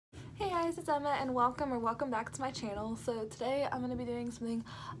guys, it's Emma and welcome back to my channel. So today I'm going to be doing something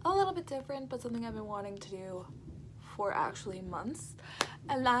a little bit different, but something I've been wanting to do for actually months,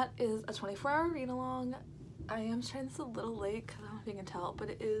 and that is a 24-hour read along. I am trying this a little late because I don't know if you can tell, but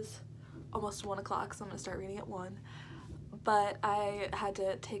it is almost 1 o'clock, so I'm going to start reading at 1. But I had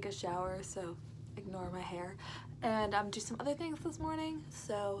to take a shower, so ignore my hair, and I'm doing some other things this morning.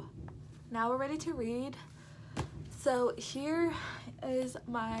 So now we're ready to read. So here is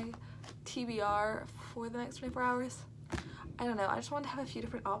my TBR for the next 24 hours. I don't know, I just wanted to have a few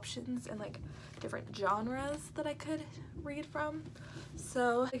different options and like different genres that I could read from.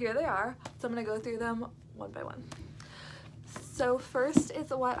 So here they are. So I'm gonna go through them one by one. So first is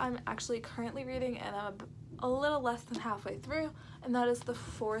what I'm actually currently reading, and I'm a little less than halfway through, and that is The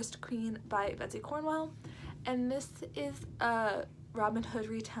Forest Queen by Betsy Cornwell. And this is a Robin Hood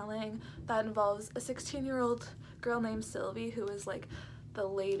retelling that involves a 16-year-old girl named Sylvie who is like the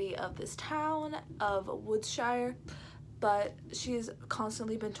lady of this town of Woodshire, but she's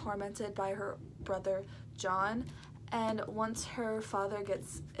constantly been tormented by her brother John, and once her father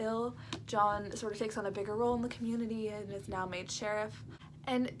gets ill, John sort of takes on a bigger role in the community and is now made sheriff,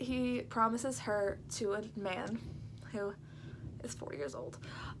 and he promises her to a man who is 4 years old.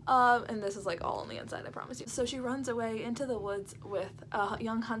 And this is like all on the inside, I promise you. So she runs away into the woods with a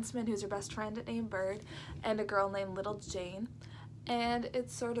young huntsman who's her best friend named Bird and a girl named Little Jane, and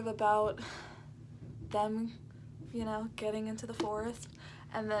it's sort of about them, you know, getting into the forest.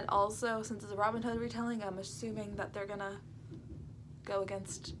 And then also, since it's a Robin Hood retelling, I'm assuming that they're gonna go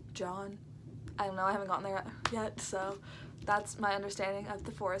against John. I don't know, I haven't gotten there yet, so that's my understanding of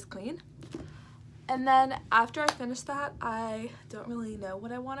The Forest Queen. And then after I finish that, I don't really know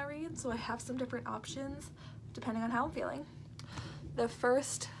what I want to read, so I have some different options depending on how I'm feeling. The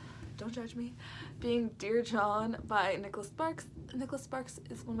first, don't judge me, being Dear John by Nicholas Sparks. Nicholas Sparks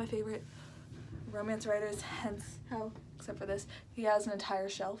is one of my favorite romance writers, hence how, except for this, he has an entire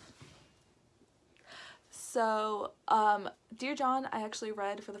shelf. So, Dear John I actually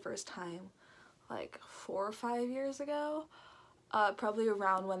read for the first time like 4 or 5 years ago. Probably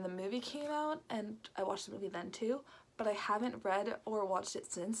around when the movie came out, and I watched the movie then too, but I haven't read or watched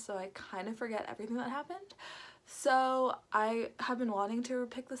it since, so I kind of forget everything that happened. So I have been wanting to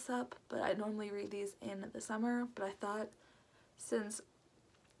pick this up, but I normally read these in the summer, but I thought since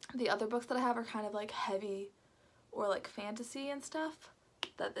the other books that I have are kind of like heavy or like fantasy and stuff,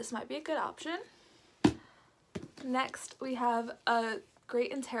 that this might be a good option. Next we have A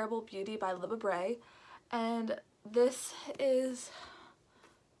Great and Terrible Beauty by Libba Bray, and this is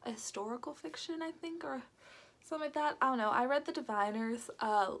a historical fiction, I think, or something like that. I don't know. I read The Diviners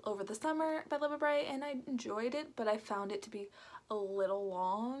over the summer by Libba Bray, and I enjoyed it, but I found it to be a little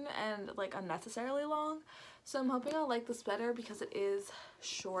long and like unnecessarily long. So I'm hoping I'll like this better because it is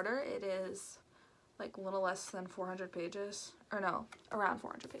shorter. It is like a little less than 400 pages, or no, around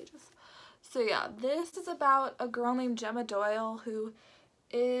 400 pages. So yeah, this is about a girl named Gemma Doyle who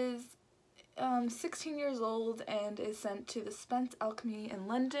is 16 years old and is sent to the Spence Alchemy in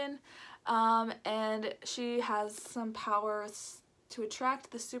London, and she has some powers to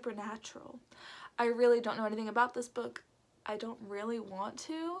attract the supernatural. I really don't know anything about this book. I don't really want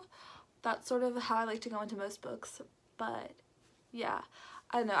to. That's sort of how I like to go into most books, but yeah,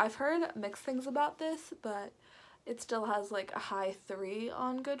 I don't know. I've heard mixed things about this, but it still has like a high 3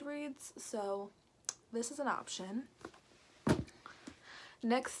 on Goodreads, so this is an option.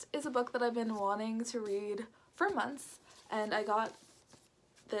 Next is a book that I've been wanting to read for months, and I got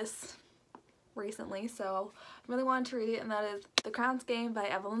this recently, so I really wanted to read it, and that is The Crown's Game by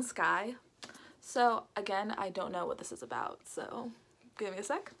Evelyn Skye. So again, I don't know what this is about, so give me a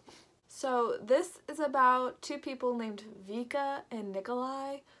sec. So this is about 2 people named Vika and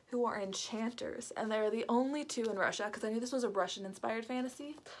Nikolai who are enchanters, and they're the only 2 in Russia, because I knew this was a Russian-inspired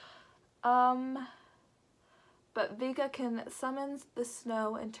fantasy. But Vika can summon the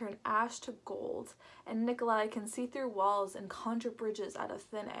snow and turn ash to gold, and Nikolai can see through walls and conjure bridges out of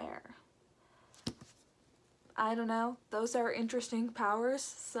thin air. I don't know, those are interesting powers,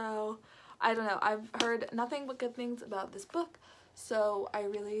 so I don't know. I've heard nothing but good things about this book, so I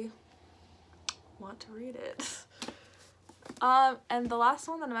really want to read it. And the last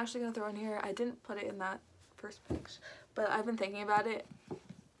one that I'm actually going to throw in here, I didn't put it in that first page, but I've been thinking about it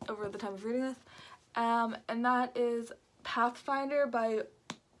over the time of reading this. And that is Pathfinder by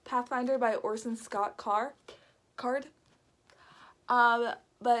Orson Scott Card.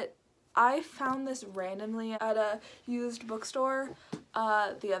 But I found this randomly at a used bookstore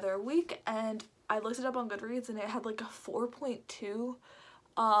the other week, and I looked it up on Goodreads and it had like a 4.2.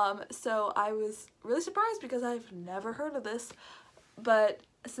 So I was really surprised because I've never heard of this, but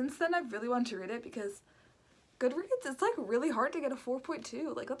since then I've really wanted to read it because Goodreads, it's like really hard to get a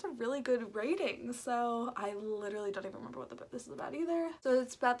 4.2. Like that's a really good rating. So I literally don't even remember what the book this is about either. So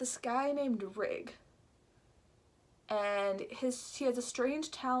it's about this guy named Rig. And he has a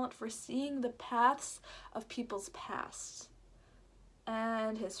strange talent for seeing the paths of people's past.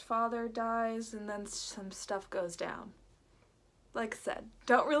 And his father dies and then some stuff goes down. Like I said,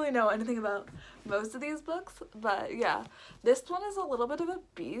 don't really know anything about most of these books, but yeah, this one is a little bit of a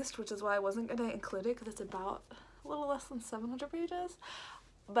beast, which is why I wasn't going to include it because it's about a little less than 700 pages.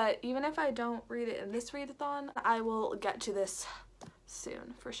 But even if I don't read it in this readathon, I will get to this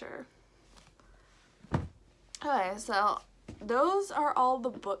soon for sure. Okay, so those are all the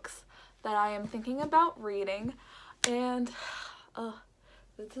books that I am thinking about reading, and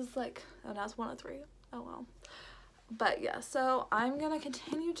this is like, oh, now it's 103. Oh well. But yeah, so I'm gonna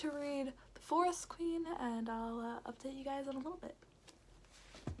continue to read The Forest Queen, and I'll update you guys in a little bit.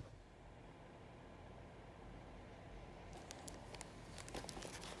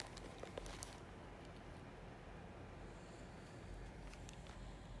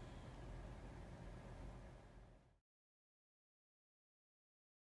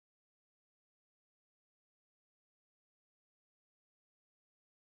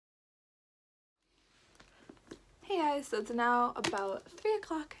 Hey guys, so it's now about 3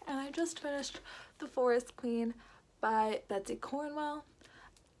 o'clock and I just finished The Forest Queen by Betsy Cornwell,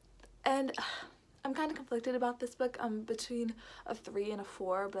 and I'm kind of conflicted about this book. I'm between a 3 and a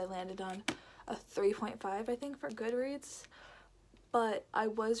 4, but I landed on a 3.5 I think for Goodreads. But I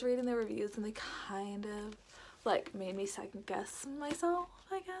was reading the reviews and they kind of like made me second guess myself,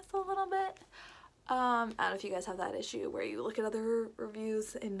 I guess, a little bit. I don't know if you guys have that issue where you look at other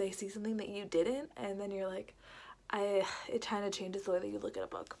reviews and they see something that you didn't, and then you're like, it kind of changes the way that you look at a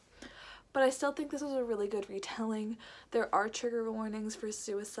book. But I still think this was a really good retelling. There are trigger warnings for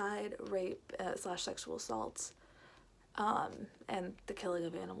suicide, rape, / sexual assaults, and the killing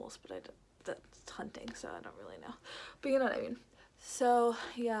of animals, but that's hunting, so I don't really know. But you know what I mean. So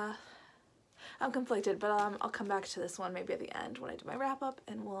yeah, I'm conflicted, but I'll come back to this one maybe at the end when I do my wrap up,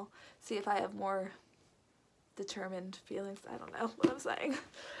 and we'll see if I have more determined feelings. I don't know what I'm saying.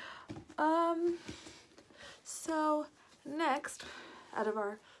 So next, out of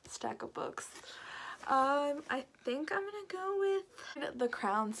our stack of books, I think I'm gonna go with The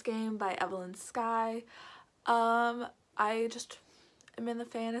Crown's Game by Evelyn Skye. I just am in the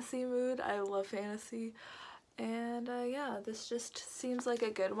fantasy mood. I love fantasy, and yeah, this just seems like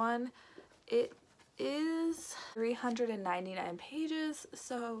a good one. It is 399 pages,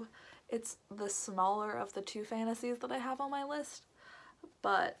 so it's the smaller of the 2 fantasies that I have on my list,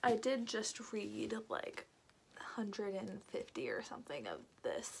 but I did just read like 150 or something of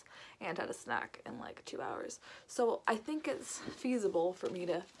this and had a snack in like 2 hours. So I think it's feasible for me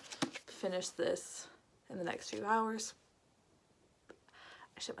to finish this in the next few hours.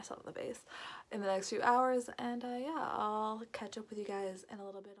 I shit myself in the face. In the next few hours, and yeah, I'll catch up with you guys in a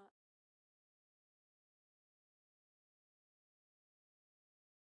little bit.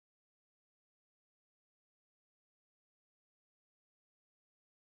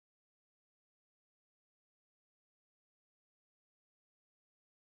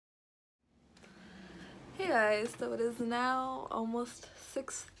 Hey guys, so it is now almost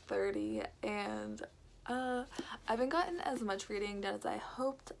 6:30 and I haven't gotten as much reading done as I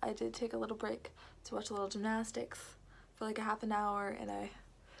hoped. I did take a little break to watch a little gymnastics for like a half an hour, and I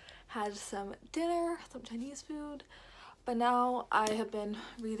had some dinner, some Chinese food, but now I have been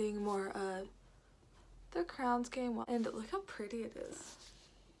reading more of The Crown's Game, and look how pretty it is.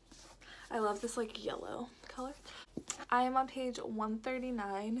 I love this like yellow color. I am on page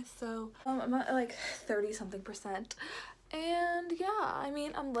 139, so I'm at like 30 something %, and yeah, I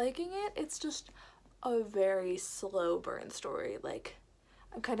mean, I'm liking it. It's just a very slow burn story. Like,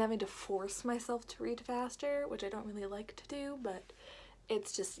 I'm kind of having to force myself to read faster, which I don't really like to do, but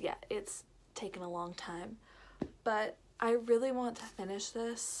it's just, yeah, it's taken a long time. But I really want to finish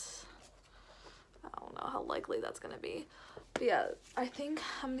this. I don't know how likely that's gonna be, but yeah, I think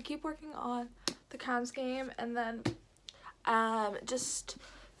I'm gonna keep working on The Crown's Game, and then just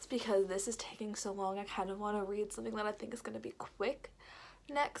it's because this is taking so long, I kind of want to read something that I think is going to be quick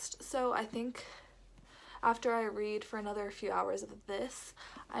next. So I think after I read for another few hours of this,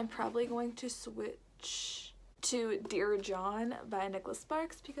 I'm probably going to switch to Dear John by Nicholas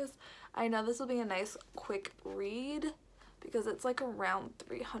Sparks, because I know this will be a nice quick read because it's like around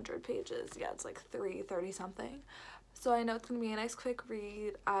 300 pages. Yeah, it's like 330 something. So I know it's going to be a nice quick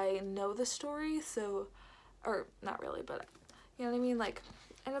read. I know the story, so, or not really, but you know what I mean? Like,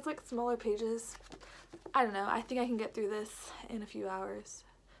 and it's like smaller pages. I don't know. I think I can get through this in a few hours.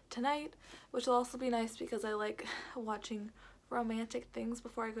 tonight, which will also be nice because I like watching romantic things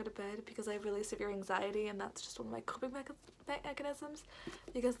before I go to bed because I have really severe anxiety, and that's just one of my coping mechanisms,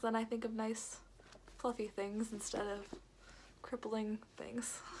 because then I think of nice fluffy things instead of crippling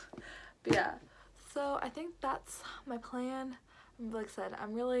things. But yeah, so I think that's my plan. Like I said,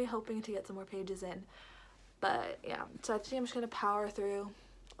 I'm really hoping to get some more pages in, but yeah, so I think I'm just gonna power through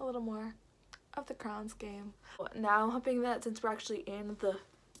a little more of the Crowns game. Now I'm hoping that since we're actually in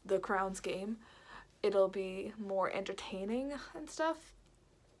the Crowns game, it'll be more entertaining and stuff.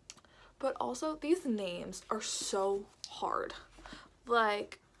 But also, these names are so hard.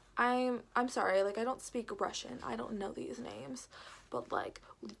 Like, I'm sorry, like, I don't speak Russian. I don't know these names. But like,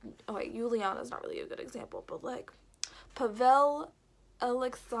 okay, Yuliana's not really a good example, but like, Pavel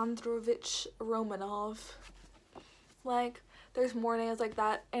Alexandrovich Romanov. Like, there's more names like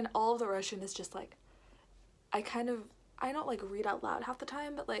that, and all of the Russian is just like, I don't like read out loud half the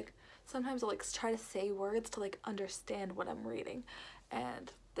time, but like, sometimes I'll like try to say words to like understand what I'm reading,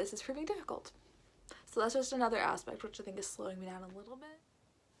 and this is proving difficult. So that's just another aspect which I think is slowing me down a little bit.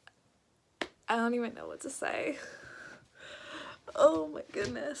 I don't even know what to say. Oh my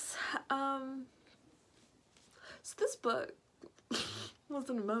goodness. So this book was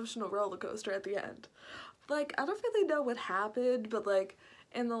an emotional roller coaster at the end. Like, I don't really know what happened, but like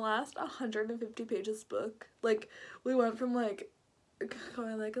in the last 150 pages book, like we went from like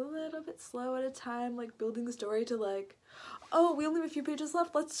going like a little bit slow at a time, like building the story, to like, oh, we only have a few pages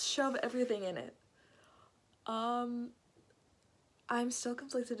left, let's shove everything in it. I'm still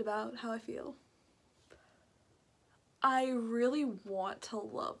conflicted about how I feel. I really want to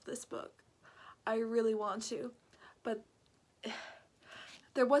love this book. I really want to, but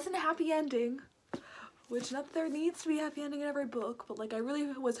there wasn't a happy ending, which not that there needs to be a happy ending in every book, but like I really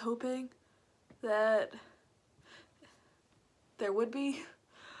was hoping that there would be,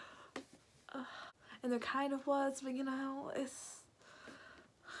 and there kind of was, but you know,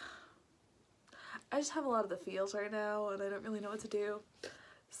 I just have a lot of the feels right now and I don't really know what to do.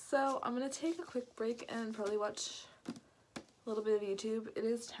 So I'm gonna take a quick break and probably watch a little bit of YouTube. It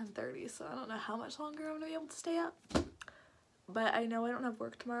is 10:30, so I don't know how much longer I'm gonna be able to stay up, but I know I don't have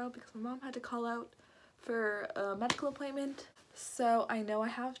work tomorrow because my mom had to call out for a medical appointment, so I know I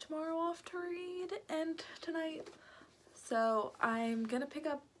have tomorrow off to read and tonight. So I'm gonna pick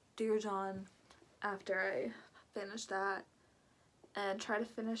up Dear John after I finish that and try to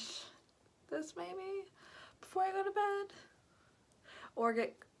finish this maybe before I go to bed, or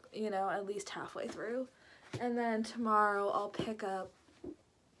get, you know, at least halfway through. And then tomorrow I'll pick up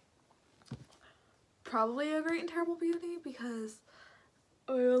probably A Great and Terrible Beauty because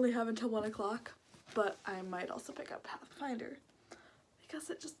I only have until 1 o'clock, but I might also pick up Pathfinder because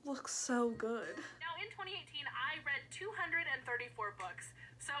it just looks so good. Now in 2018 I read 234 books,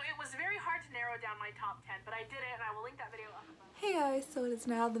 so it was very hard to narrow down my top 10, but I did it, and I will link that video up above. Hey guys, so it is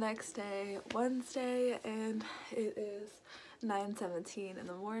now the next day, Wednesday, and it is 9:17 in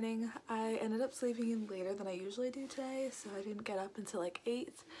the morning. I ended up sleeping in later than I usually do today, so I didn't get up until like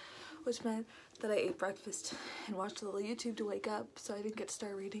 8, which meant that I ate breakfast and watched a little YouTube to wake up, so I didn't get to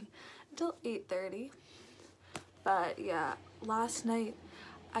start reading until 8:30. But yeah, last night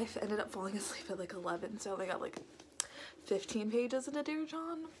I ended up falling asleep at like 11, so I only got like 15 pages into Dear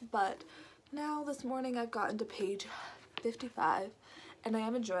John, but now this morning I've gotten to page 55 and I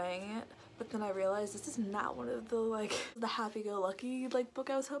am enjoying it, but then I realized this is not one of the like the happy-go-lucky like book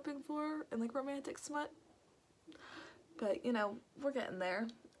I was hoping for and like romantic smut, but you know, we're getting there.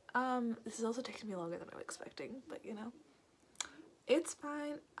 This is also taking me longer than I'm expecting, but you know, it's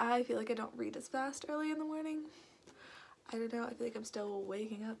fine. I feel like I don't read as fast early in the morning. I don't know, I feel like I'm still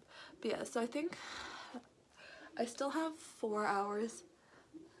waking up. But yeah, so I think I still have 4 hours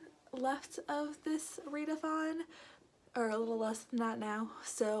left of this readathon, or a little less than that now,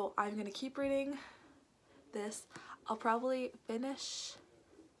 so I'm gonna keep reading this. I'll probably finish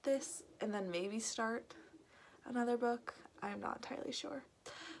this and then maybe start another book. I'm not entirely sure.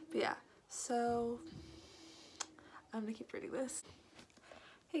 But yeah, so I'm gonna keep reading this.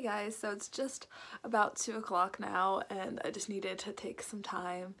 Hey guys, so it's just about 2 o'clock now and I just needed to take some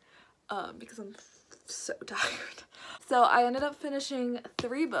time because I'm so tired. So I ended up finishing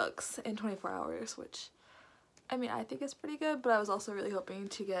 3 books in 24 hours, which I mean, I think is pretty good, but I was also really hoping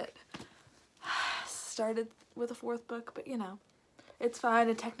to get started with a 4th book, but you know, it's fine,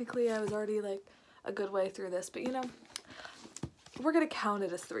 and technically I was already like a good way through this, but you know, we're gonna count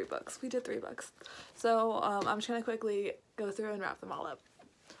it as 3 books. We did 3 books. So I'm just gonna quickly go through and wrap them all up.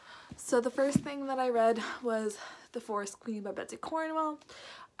 So the first thing that I read was The Forest Queen by Betsy Cornwell.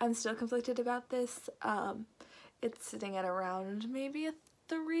 I'm still conflicted about this. It's sitting at around maybe a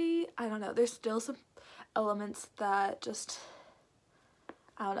 3 I don't know, there's still some elements that just,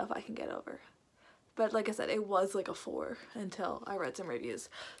 I don't know if I can get over. But like I said, it was like a 4 until I read some reviews.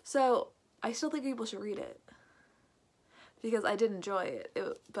 So I still think people should read it because I did enjoy it,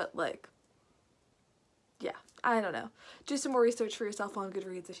 but like, yeah, I don't know. Do some more research for yourself on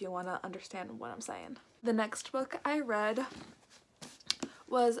Goodreads if you want to understand what I'm saying. The next book I read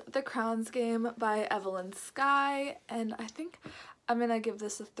was The Crown's Game by Evelyn Skye, and I think I'm gonna give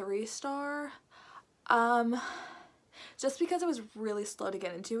this a 3-star. Just because it was really slow to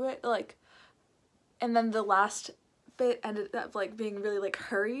get into it, like, and then the last bit ended up like being really like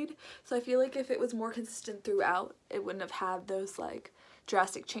hurried. So I feel like if it was more consistent throughout, it wouldn't have had those like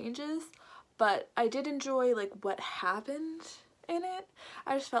drastic changes. But I did enjoy like what happened in it.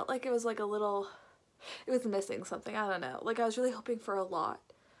 I just felt like it was like a little, it was missing something. I don't know. Like I was really hoping for a lot.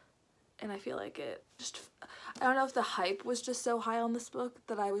 And I feel like it just, I don't know if the hype was just so high on this book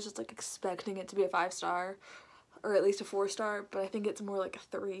that I was just like expecting it to be a 5-star or at least a 4-star, but I think it's more like a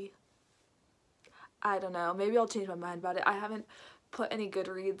 3. I don't know. Maybe I'll change my mind about it. I haven't put any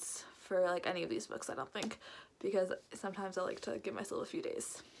Goodreads for like any of these books, I don't think, because sometimes I like to give myself a few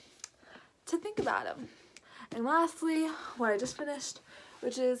days to think about them. And lastly, what I just finished,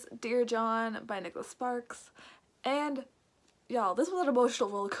 which is Dear John by Nicholas Sparks. And y'all, this was an emotional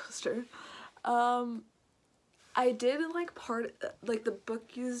roller coaster. I did like the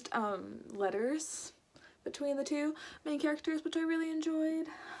book used letters between the two main characters, which I really enjoyed.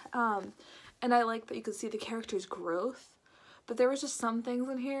 And I like that you could see the character's growth, but there was just some things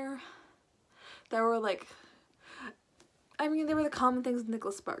in here that were like, I mean, they were the common things with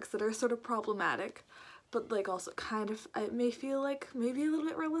Nicholas Sparks that are sort of problematic, but like also kind of, it may feel like maybe a little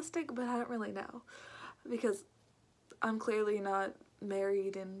bit realistic, but I don't really know because I'm clearly not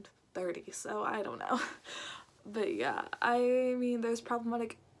married and 30, so I don't know. But yeah, I mean, there's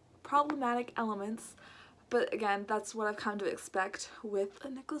problematic elements. But again, that's what I've come to expect with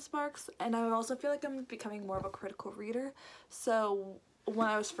Nicholas Sparks, and I also feel like I'm becoming more of a critical reader. So when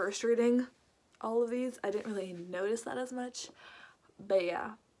I was first reading all of these, I didn't really notice that as much. But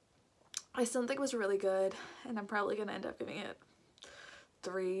yeah, I still think it was really good, and I'm probably gonna end up giving it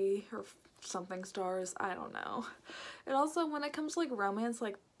 3 or something stars. I don't know. And also, when it comes to like romance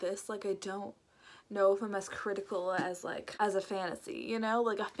like this, like I don't know if I'm as critical as like as a fantasy, you know?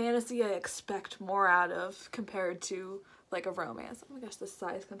 Like a fantasy I expect more out of compared to like a romance. Oh my gosh, the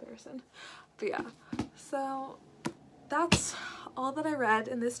size comparison. But yeah, so that's all that I read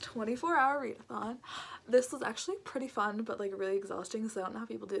in this 24-hour readathon. This was actually pretty fun, but like really exhausting, so I don't know how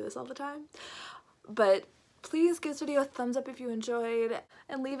people do this all the time. But please give this video a thumbs up if you enjoyed,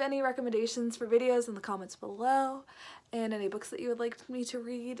 and leave any recommendations for videos in the comments below, and any books that you would like me to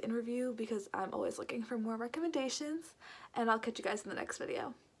read and review, because I'm always looking for more recommendations. And I'll catch you guys in the next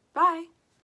video. Bye!